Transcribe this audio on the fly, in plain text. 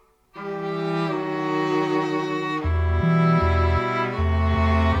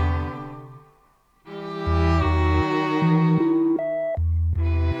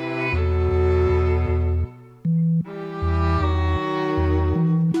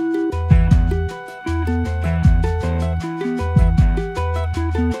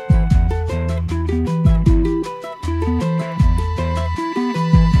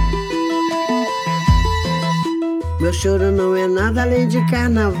choro não é nada além de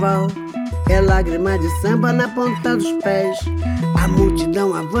carnaval. É lágrima de samba na ponta dos pés. A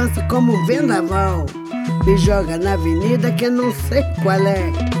multidão avança como um vendaval. Me joga na avenida que eu não sei qual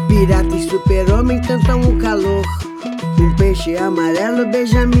é. Pirata e super-homem tentam o calor. Um peixe amarelo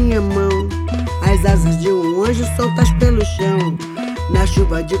beija minha mão. As asas de um anjo soltas pelo chão. Na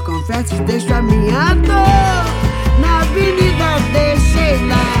chuva de confetes deixo a minha dor. Na avenida deixei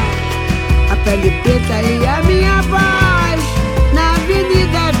lá a pele preta e a minha voz. Na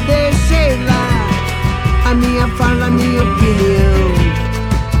avenida deixei lá a minha fala, a minha opinião,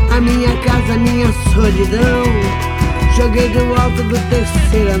 a minha casa, a minha solidão. Joguei do alto do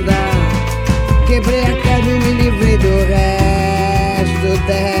terceiro andar. Quebrei a cara e me livrei do resto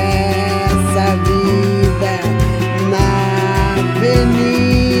dessa vida. Na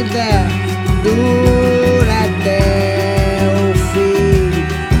avenida dura até o fim.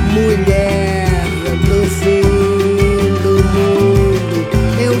 Mulher do fim do mundo,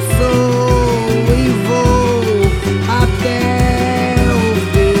 eu sou e vou até o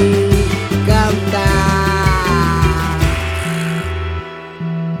fim cantar.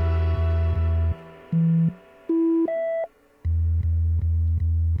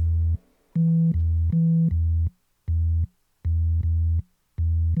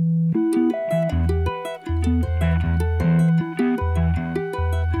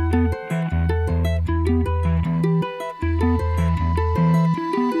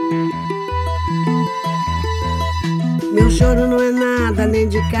 Meu choro não é nada além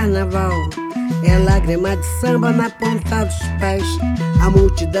de carnaval. É lágrima de samba na ponta dos pés. A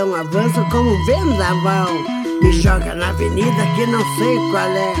multidão avança como um vendaval. Me joga na avenida que não sei qual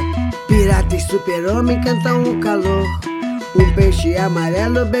é. Pirata e super-homem cantam o calor. Um peixe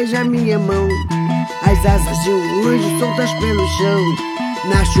amarelo beija minha mão. As asas de um anjo soltas pelo chão.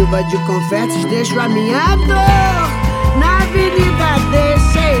 Na chuva de confetes deixo a minha dor. Na avenida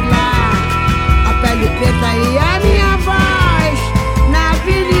deixei lá a pele preta e a minha voz. Na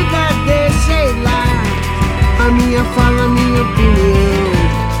avenida deixei lá a minha fala, a minha opinião,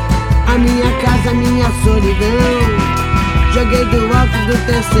 a minha casa, a minha solidão. Joguei do alto do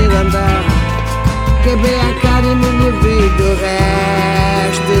terceiro andar. Quebrei a cara e me livrei do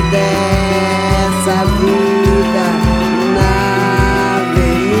resto dessa vida. Na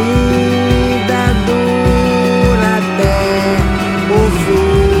avenida dura até o fim.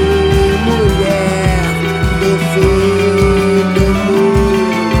 Mulher do fim do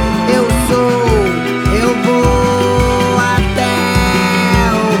mundo, eu sou, eu vou até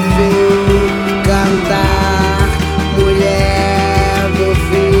o fim cantar. Mulher do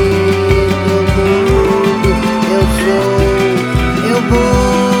fim do mundo, eu sou, eu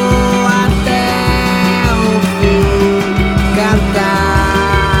vou até o fim cantar.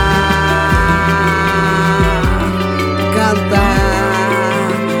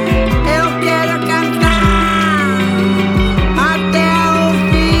 Cantar. Eu quero cantar até o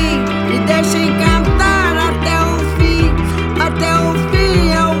fim. Me deixem cantar até o fim. Até o fim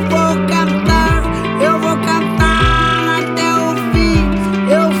eu vou cantar. Eu vou cantar até o fim.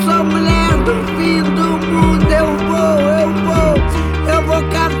 Eu sou mulher do fim do mundo. Eu vou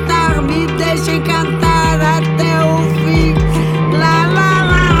cantar. Me deixem cantar até o fim. Lá, lá,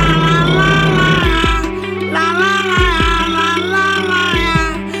 lá, lá, lá, lá, lá, lá, lá.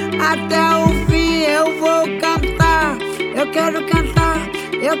 Até o fim eu vou cantar. Eu quero cantar,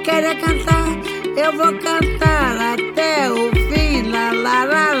 eu quero é cantar. Eu vou cantar até o fim. Lá, lá,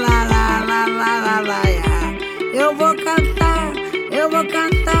 lá, lá, lá, lá, lá, lá, lá. Eu vou cantar, eu vou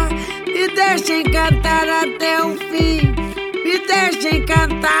cantar. Me deixem cantar até o fim. Me deixem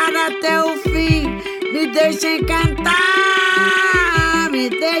cantar até o fim. Me deixem cantar. Me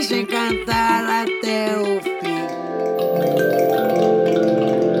deixem cantar até o fim.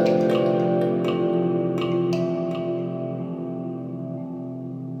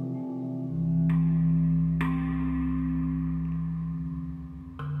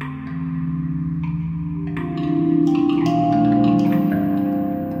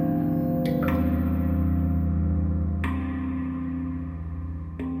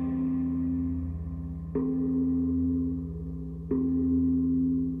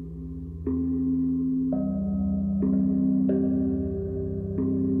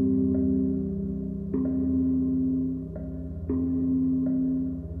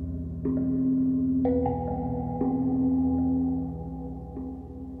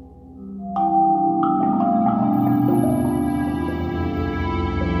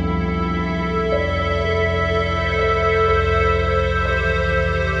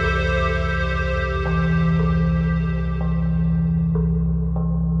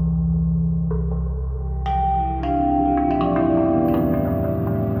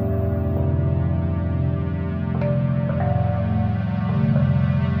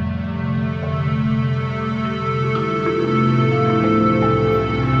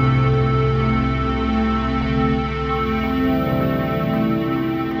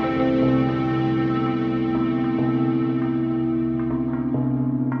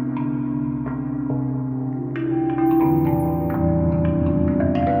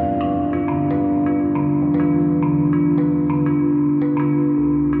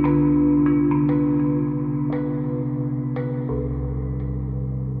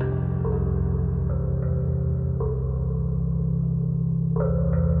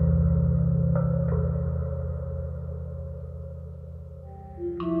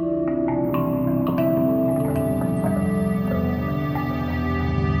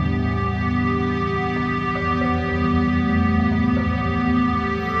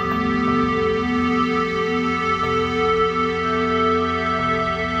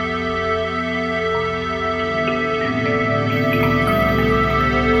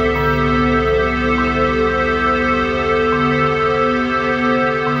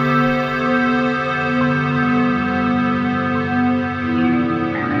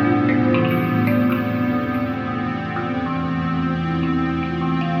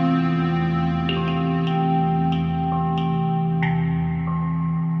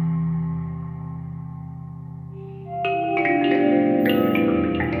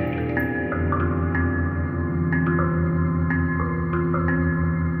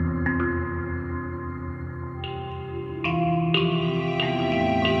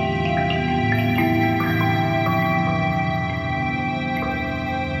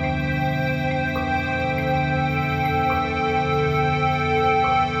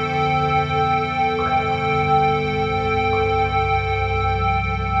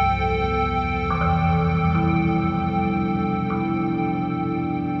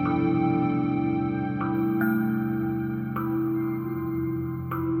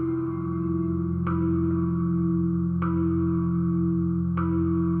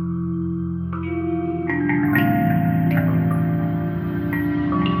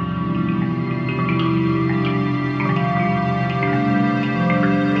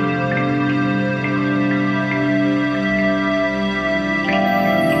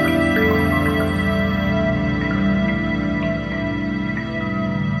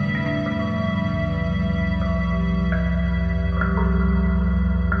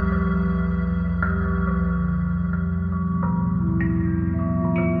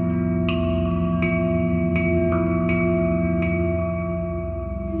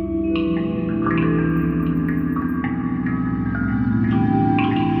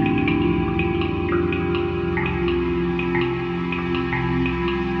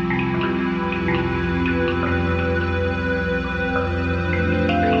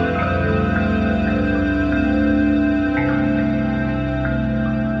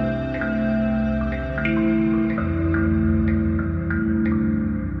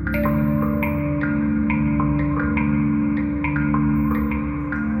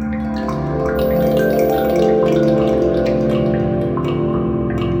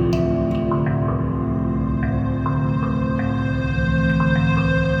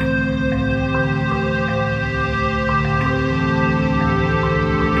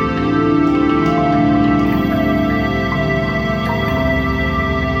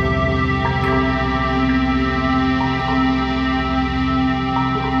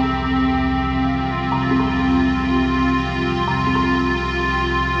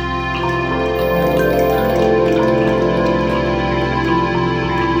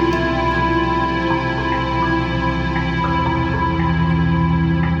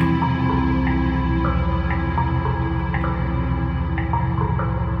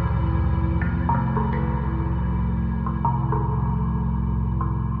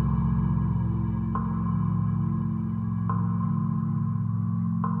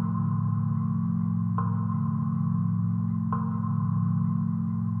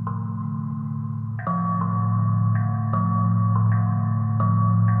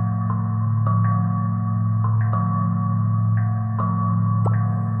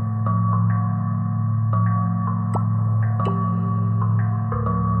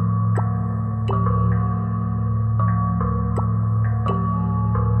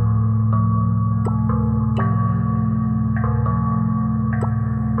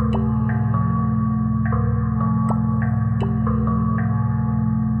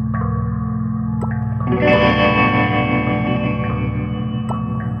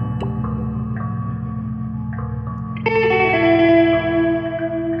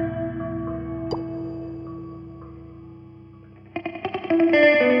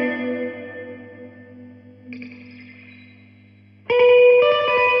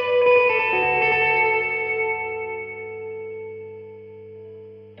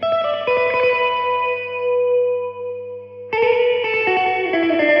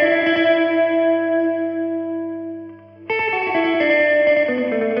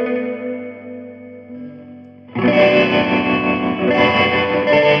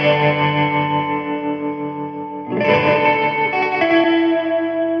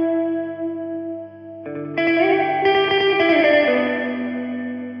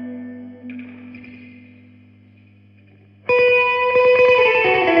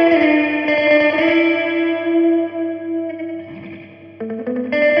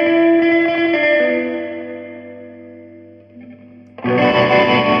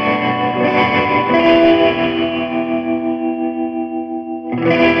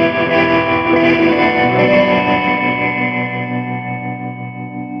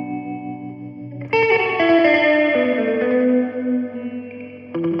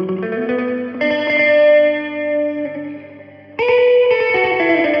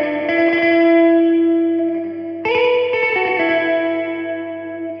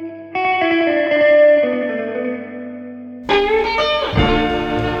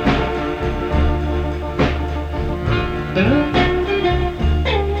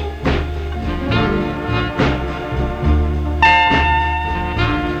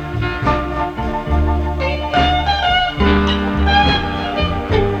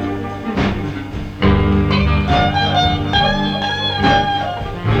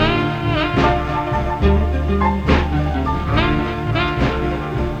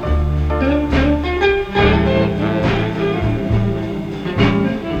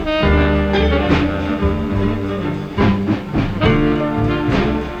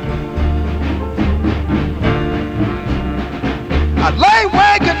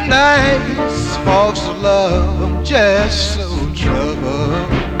 nice false love, I'm just so troubled.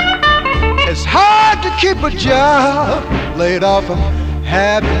 It's hard to keep a job, laid off, I'm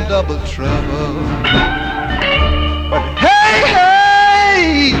having double trouble. But hey,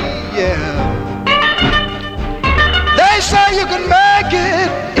 hey, yeah, they say you can make it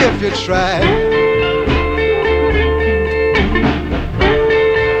if you try.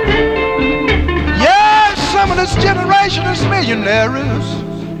 Yeah, some of this generation is millionaires.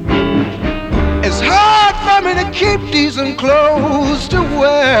 It's hard for me to keep decent clothes to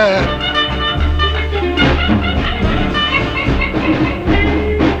wear.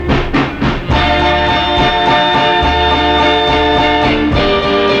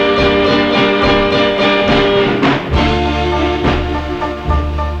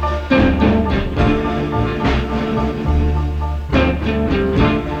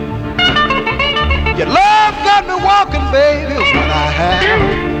 Your love got me walking, baby, when I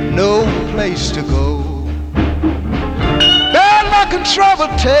have no place to go. Bad luck and trouble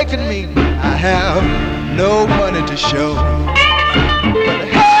taking me, I have no money to show. But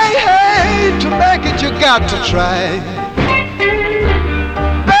hey, hey, to make it you got to try.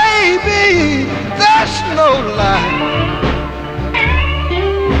 Baby, that's no lie.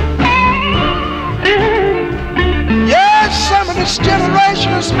 Yes, some of this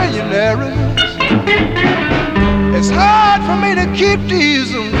generation is millionaires. It's hard for me to keep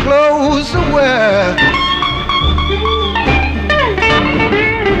decent clothes to wear.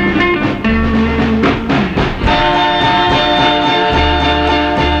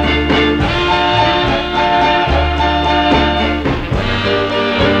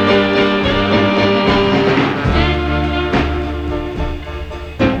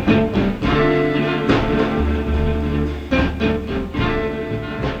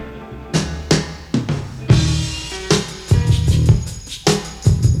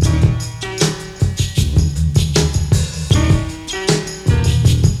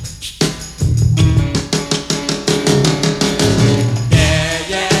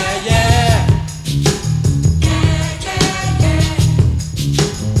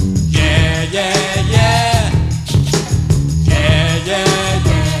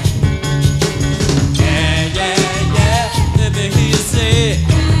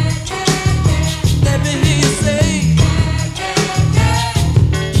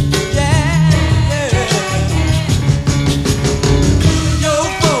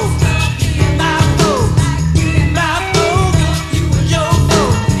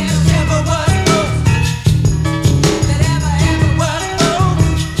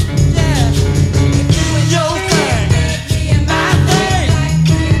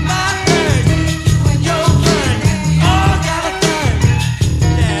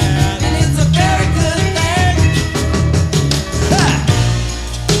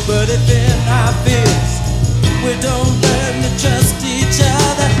 But if in our fears we don't learn to trust each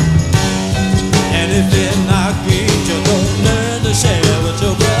other, and if in our greed you don't learn to share with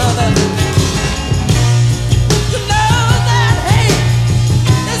your brother, you know that hate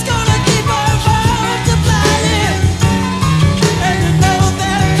is gonna keep on multiplying, and you know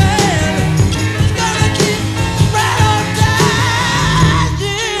that man is gonna keep right on dying.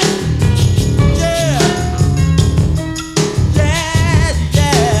 Yeah, yeah,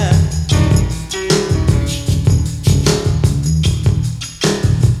 yeah.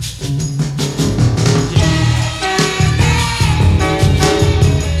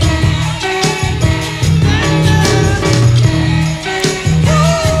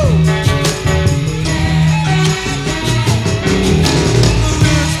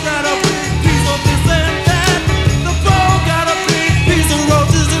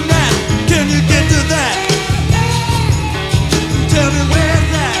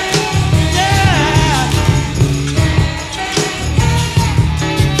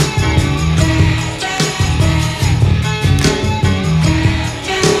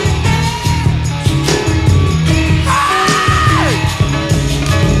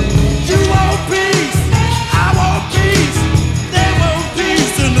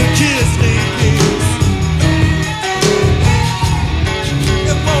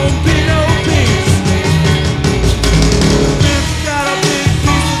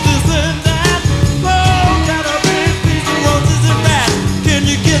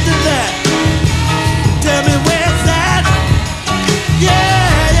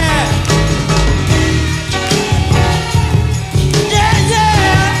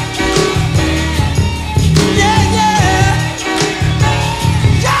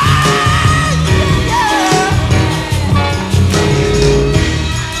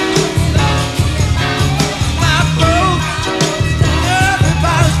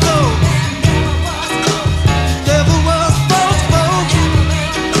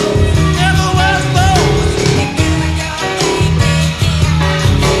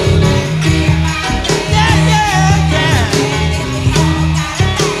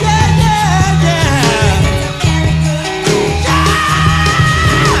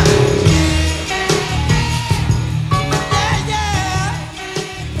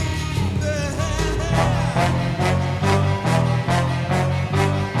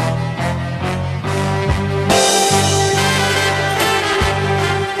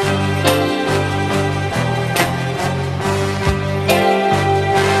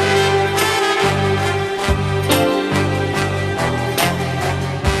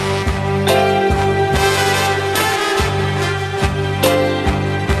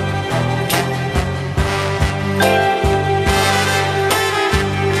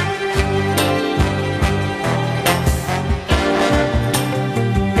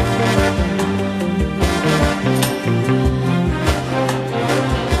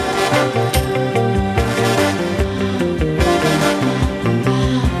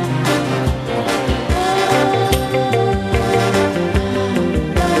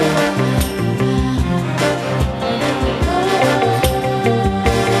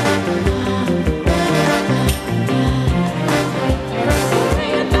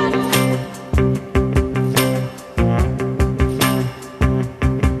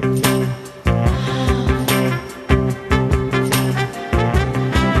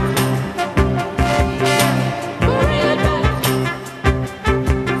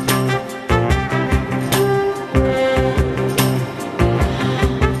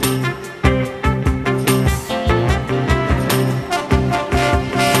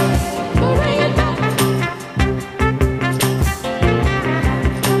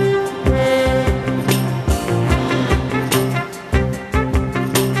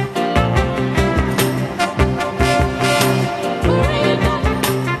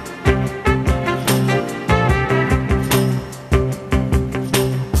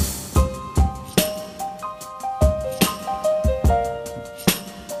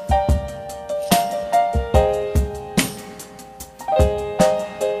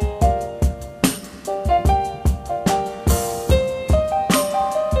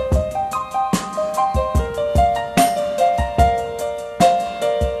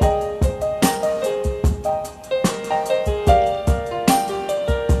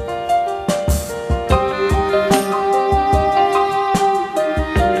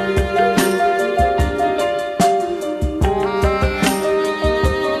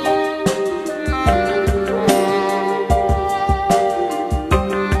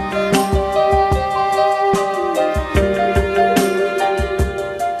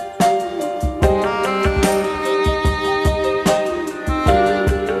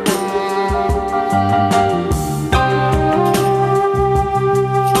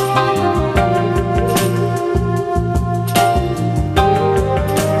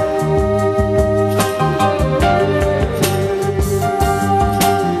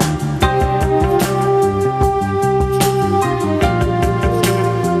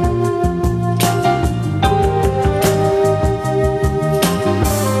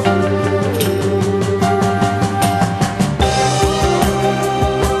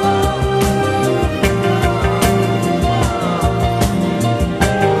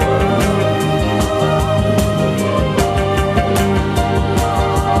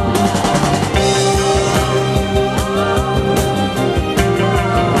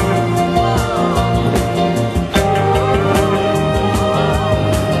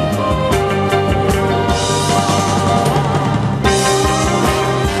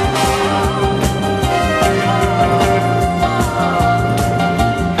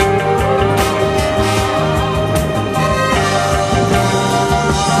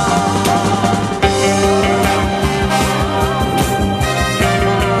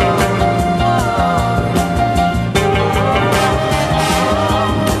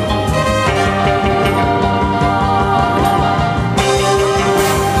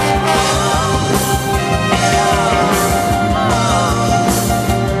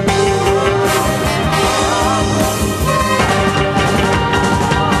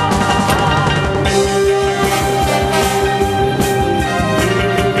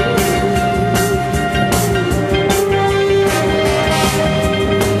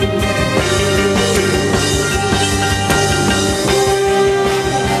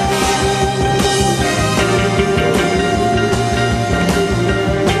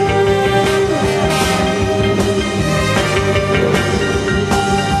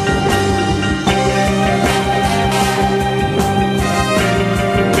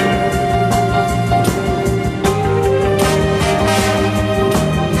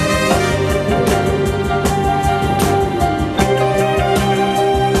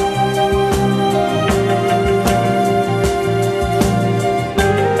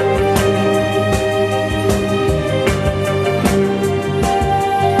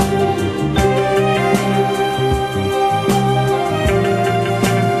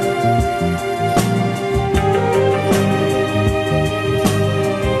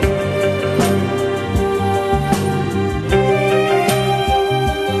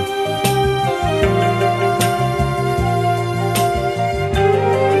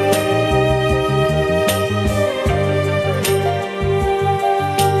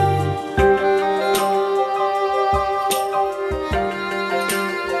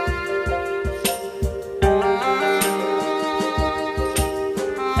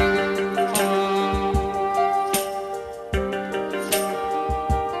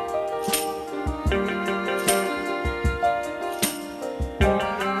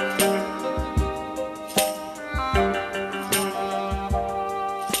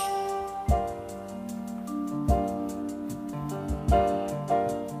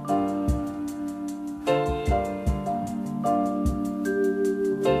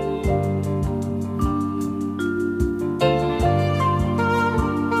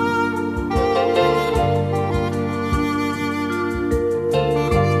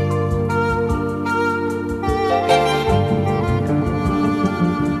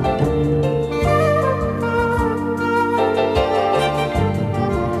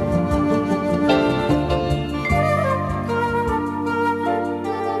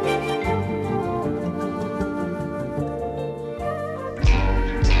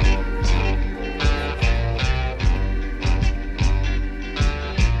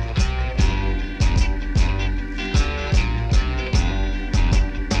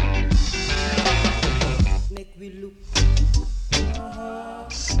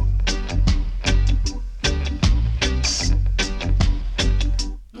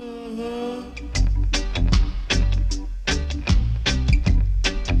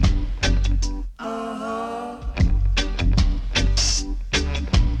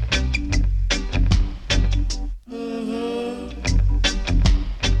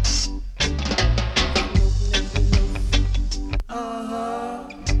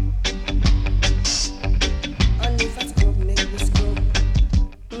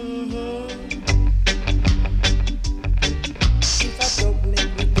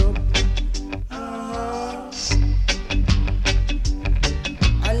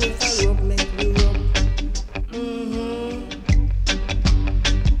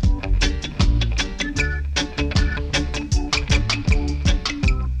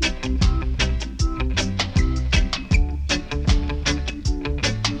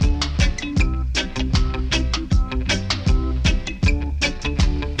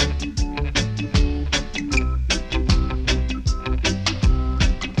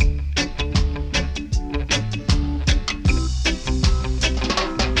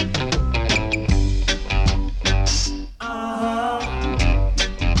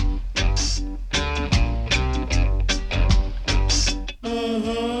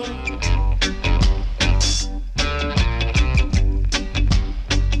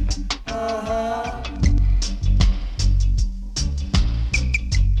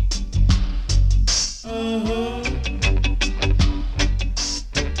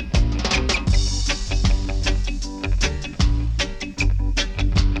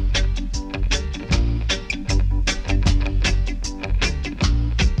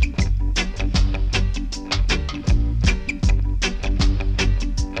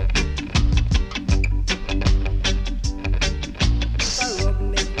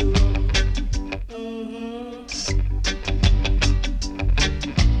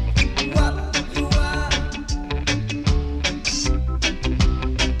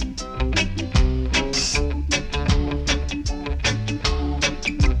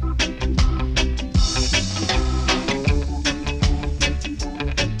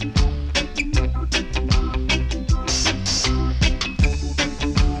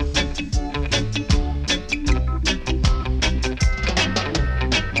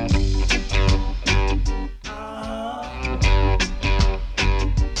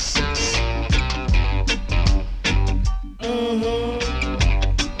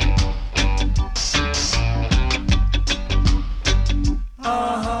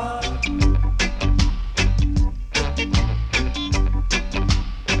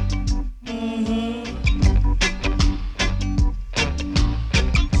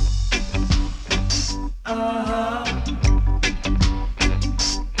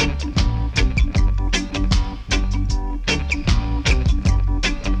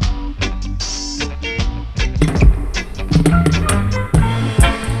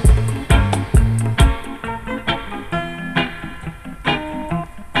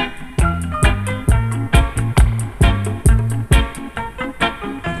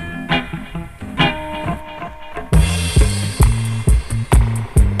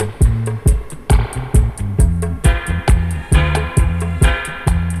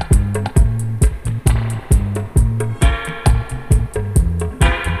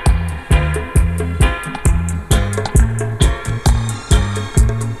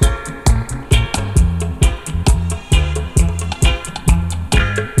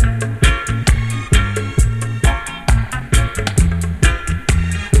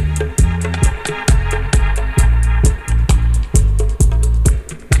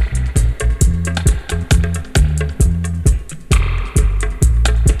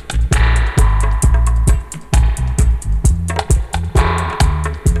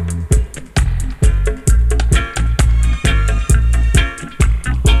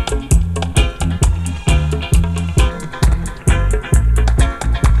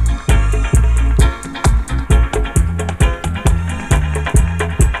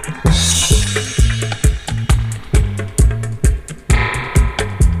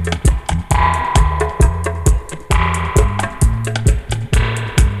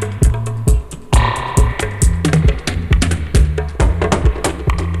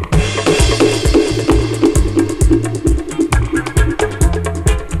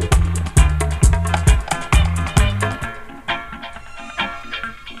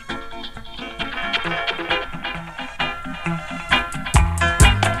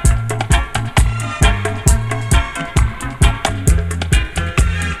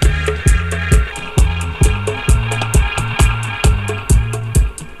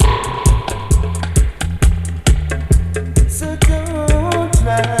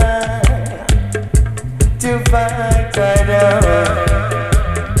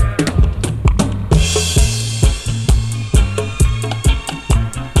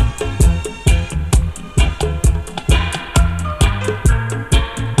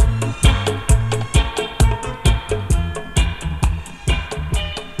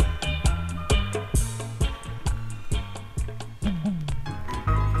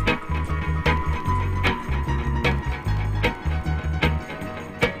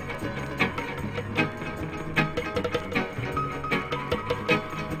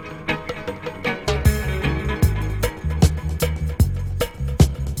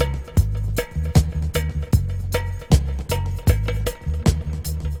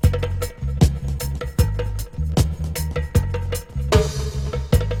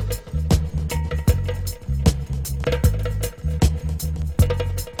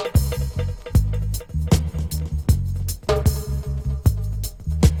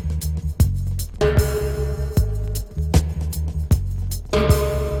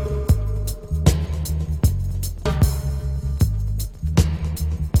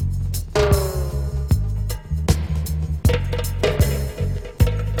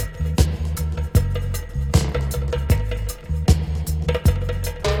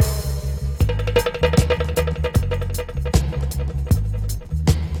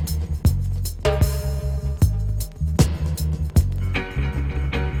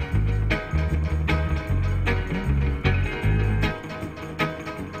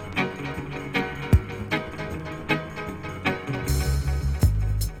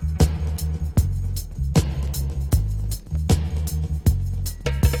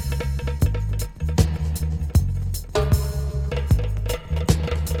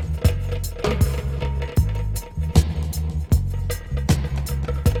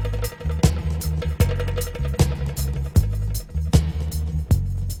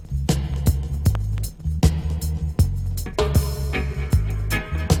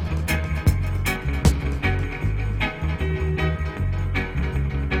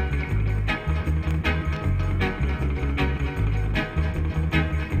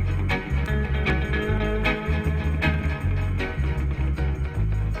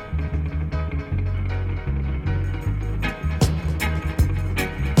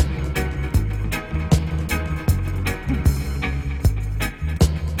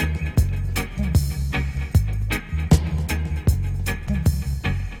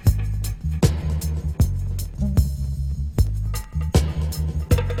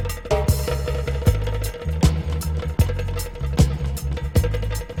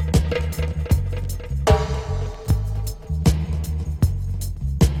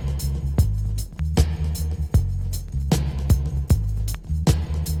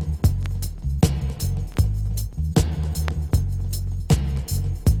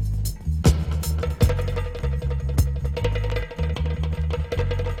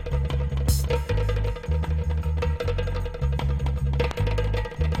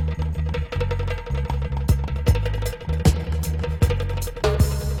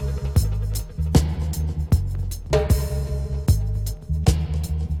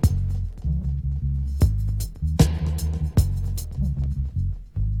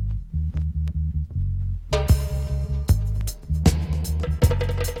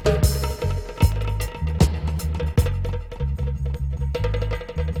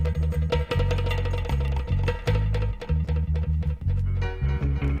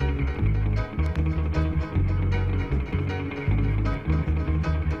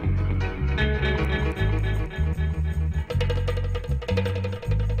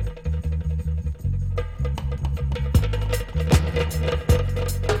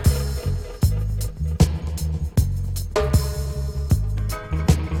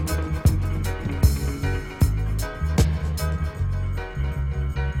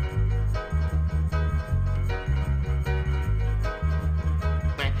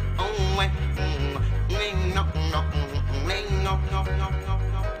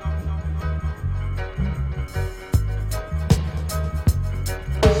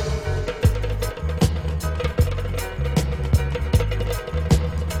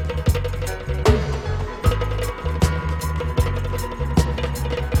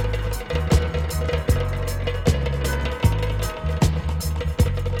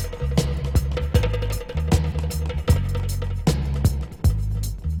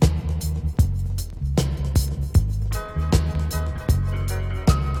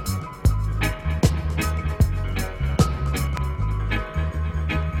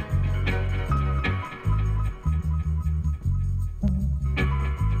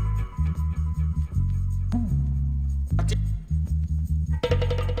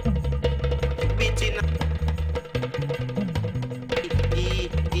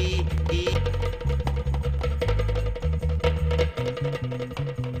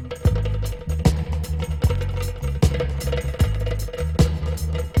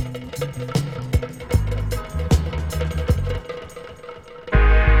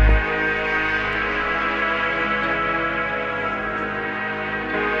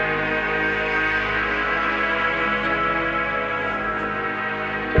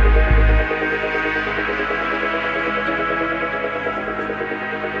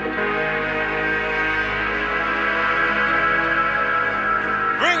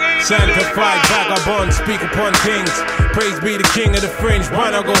 Sanctified vagabond, speak upon things. Praise be the king of the fringe.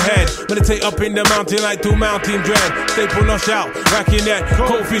 Why not go ahead? Meditate up in the mountain like two mountain dread. Staple nosh out, racking that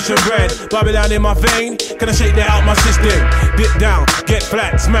cold fish and bread. Babylon in my vein, can I shake that out my system? Dip down, get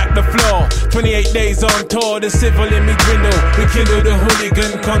flat, smack the floor. 28 days on tour, the civil in me dwindle. We kindle the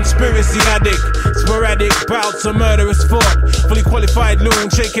hooligan, conspiracy addict. Sporadic bouts of murderous fought. Fully qualified loon,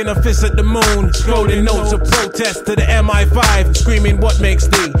 shaking a fist at the moon. Scrolling notes of protest to the MI5. Screaming what makes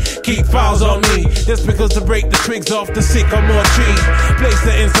thee keep files on me. Just because to break the twigs off the sick or more trees. Place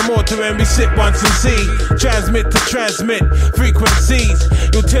it in some water and we sip once and see. Transmit to transmit frequencies.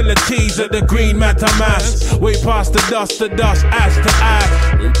 Utilities of the green matter mass. Way past the dust, ash to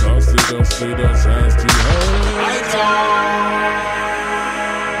ash. Way past the dust, ash to ash.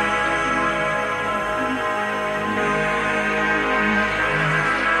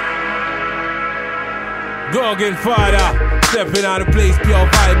 Gorgon father, stepping out of place, pure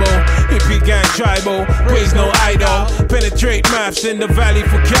Bible. Hippie gang tribal, praise no idol. Penetrate maps in the valley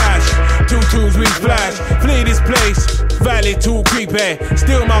for cash. 2 2s we flash, flee this place. Valley too creepy,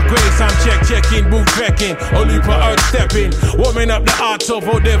 still my grace. I'm checking, boot trekking. Only for earth stepping, warming up the arts of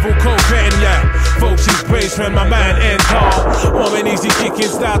old devil cocaine. Yeah, folks, she's praised when my man enter. Warming easy kicking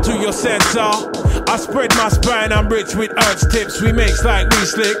style to your sensor. I spread my spine, I'm rich with earth's tips. We makes like we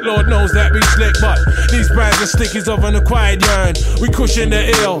slick, Lord knows that we slick. But these brands are stickies of an acquired yearn. We cushion the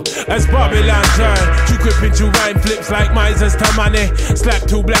ill as Babylon turn. Too gripping to rhyme flips like misers to money. Slap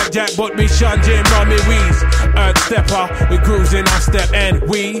 2 blackjack, but we shun Jim Rummy Weeze. Earth stepper, we grooves in our step. And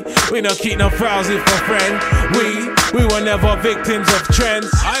we not keep no frowsy for friend. We were never victims of trends.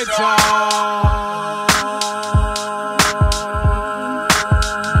 I talk.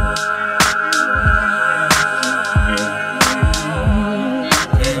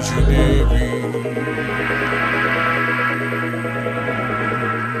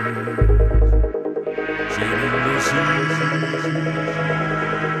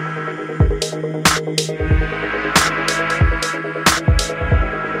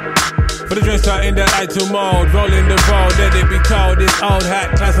 For the joints out in that I2 mode, rolling the road, let it be told. This old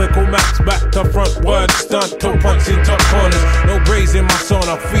hat, classical maps, back to front, word stunt, toe punching top corners. No braids in my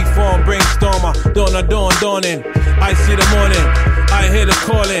sauna, freeform brainstormer, dawning. I see the morning, I hear the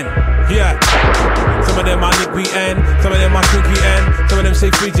calling, yeah. Some of them are liquid end, some of them are kinky end, some of them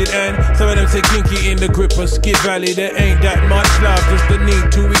say frigid end, some of them say kinky in the grip of Skid Valley. There ain't that much love, just the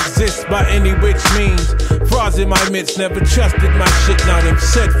need to exist by any which means. Frauds in my midst, never trusted my shit. Now them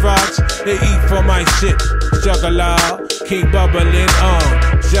said frauds, they eat for my shit. Juggler, keep bubbling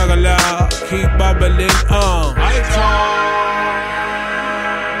on. Juggler, keep bubbling on. I talk.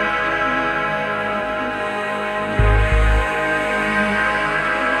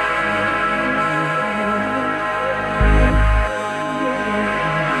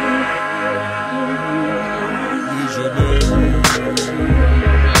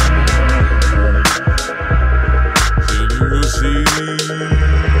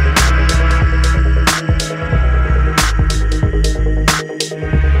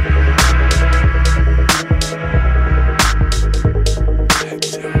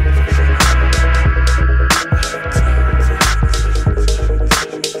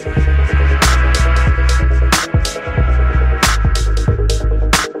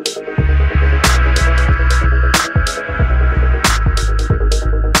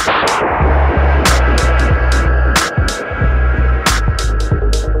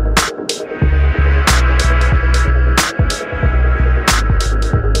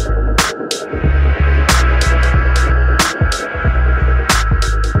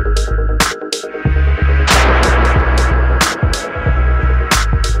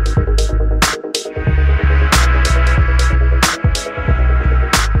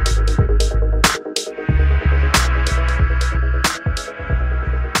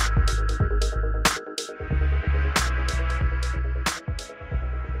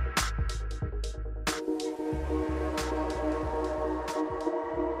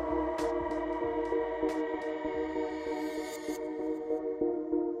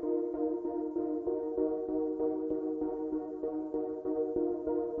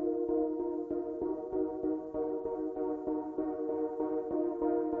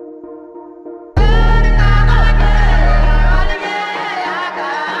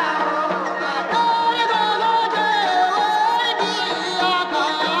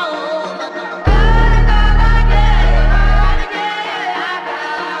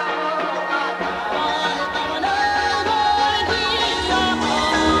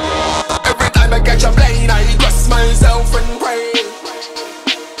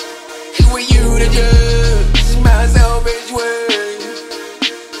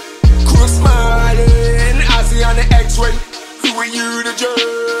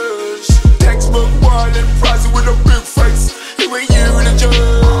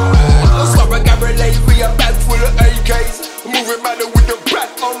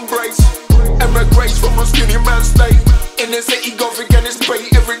 God embrace. Emigrates from a skinny man state. In the city, go forget his pay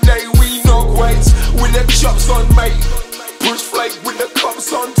every day. We no waits with the chops on mate. Push flake with the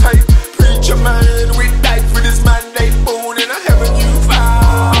cups on tape. Preacher man, we died for this mandate. Born in a heaven you found.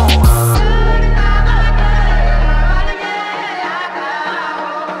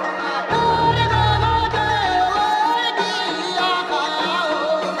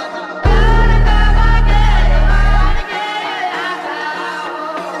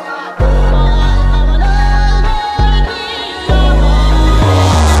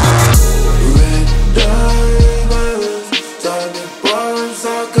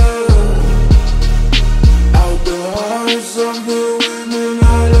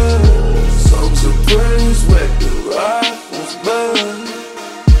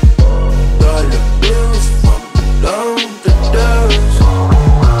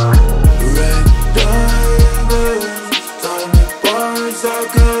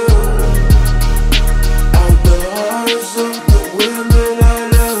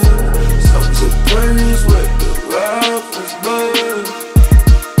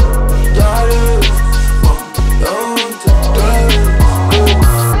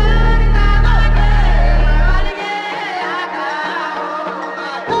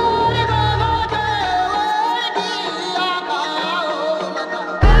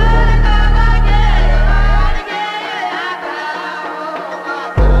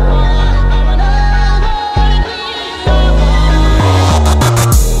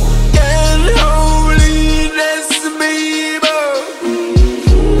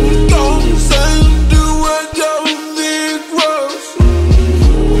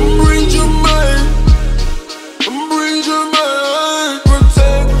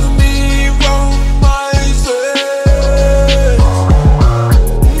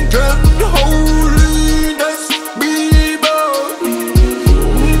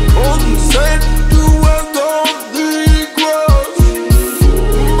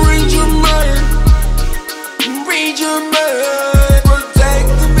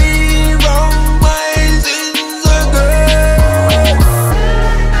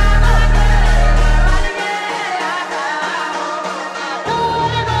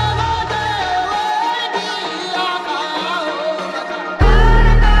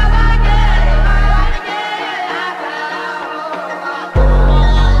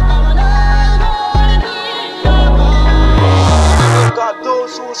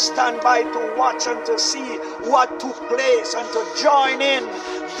 Stand by to watch and to see what took place and to join in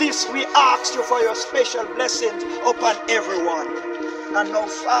this. We ask you for your special blessings upon everyone. And now,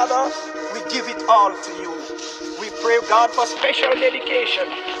 Father, we give it all to you. We pray, God, for special dedication.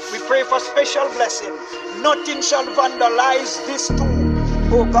 We pray for special blessing. Nothing shall vandalize this tomb,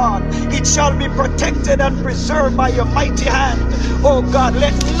 oh God. It shall be protected and preserved by your mighty hand. Oh God,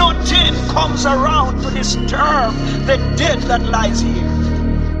 let nothing comes around to disturb the dead that lies here.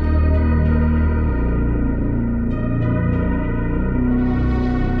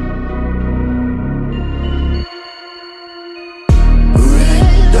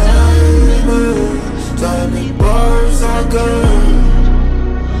 Tiny bars are gone.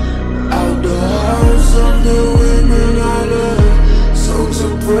 Out the hearts of the women I love. Songs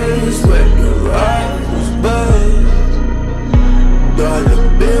of praise when the light was burned. Dollar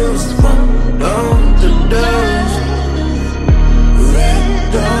bills from down to dust.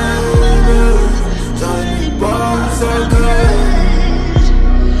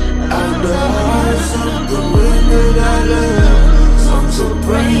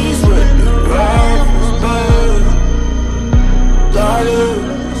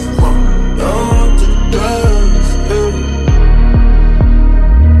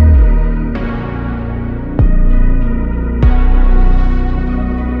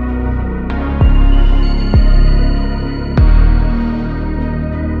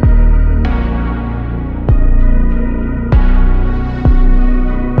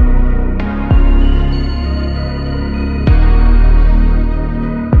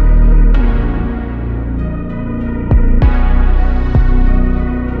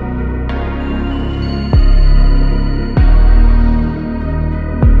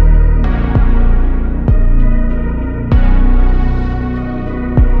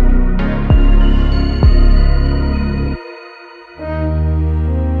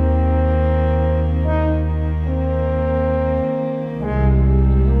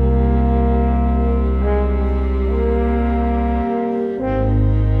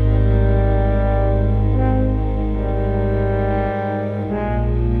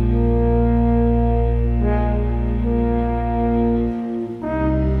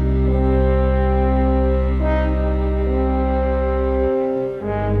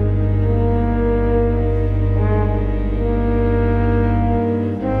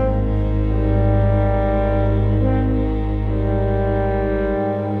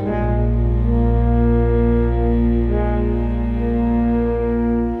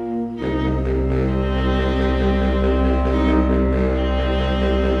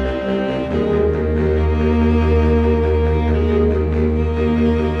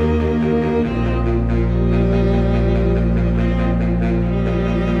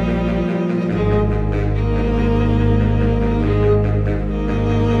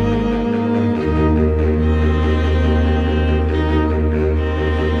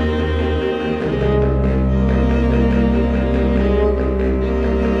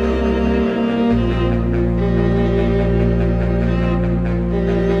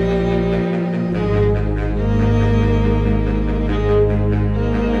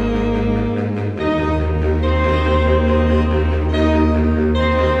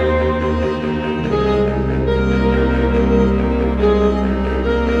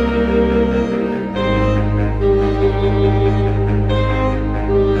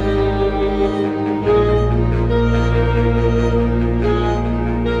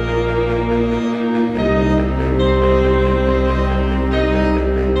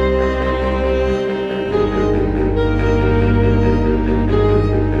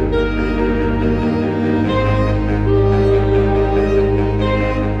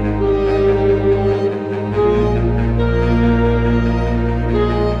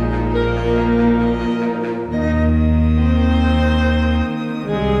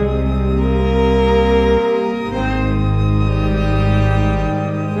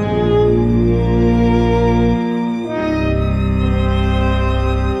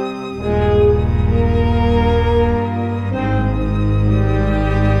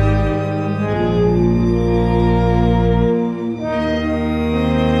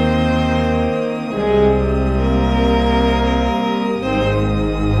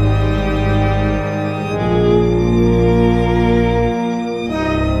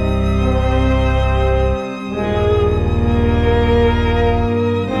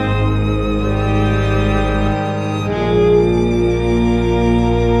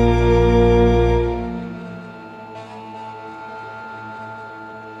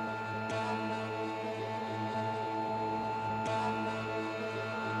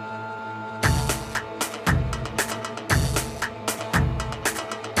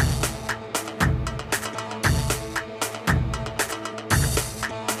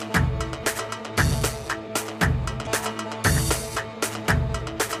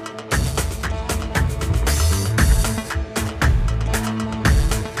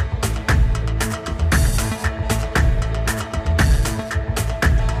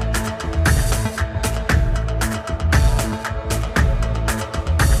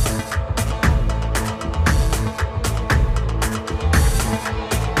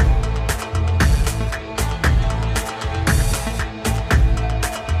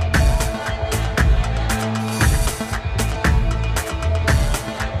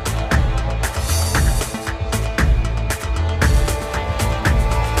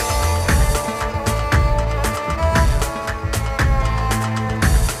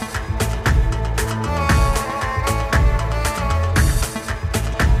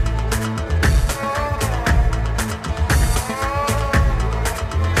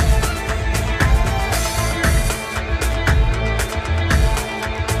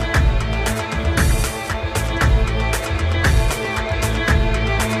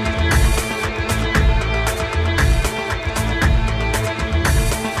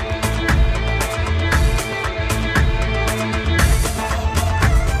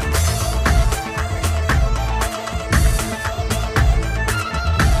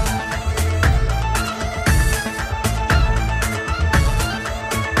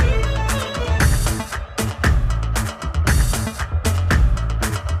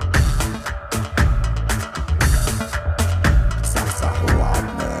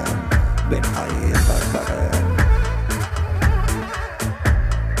 بنحيي البربران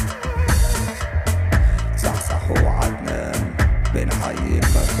صحصح وعدنان بنحيي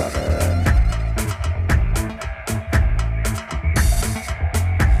البربران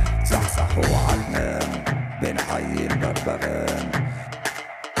صحصح وعدنان بنحيي البربران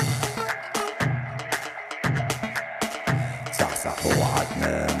صحصح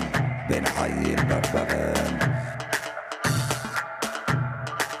وعدنان بنحيي البربران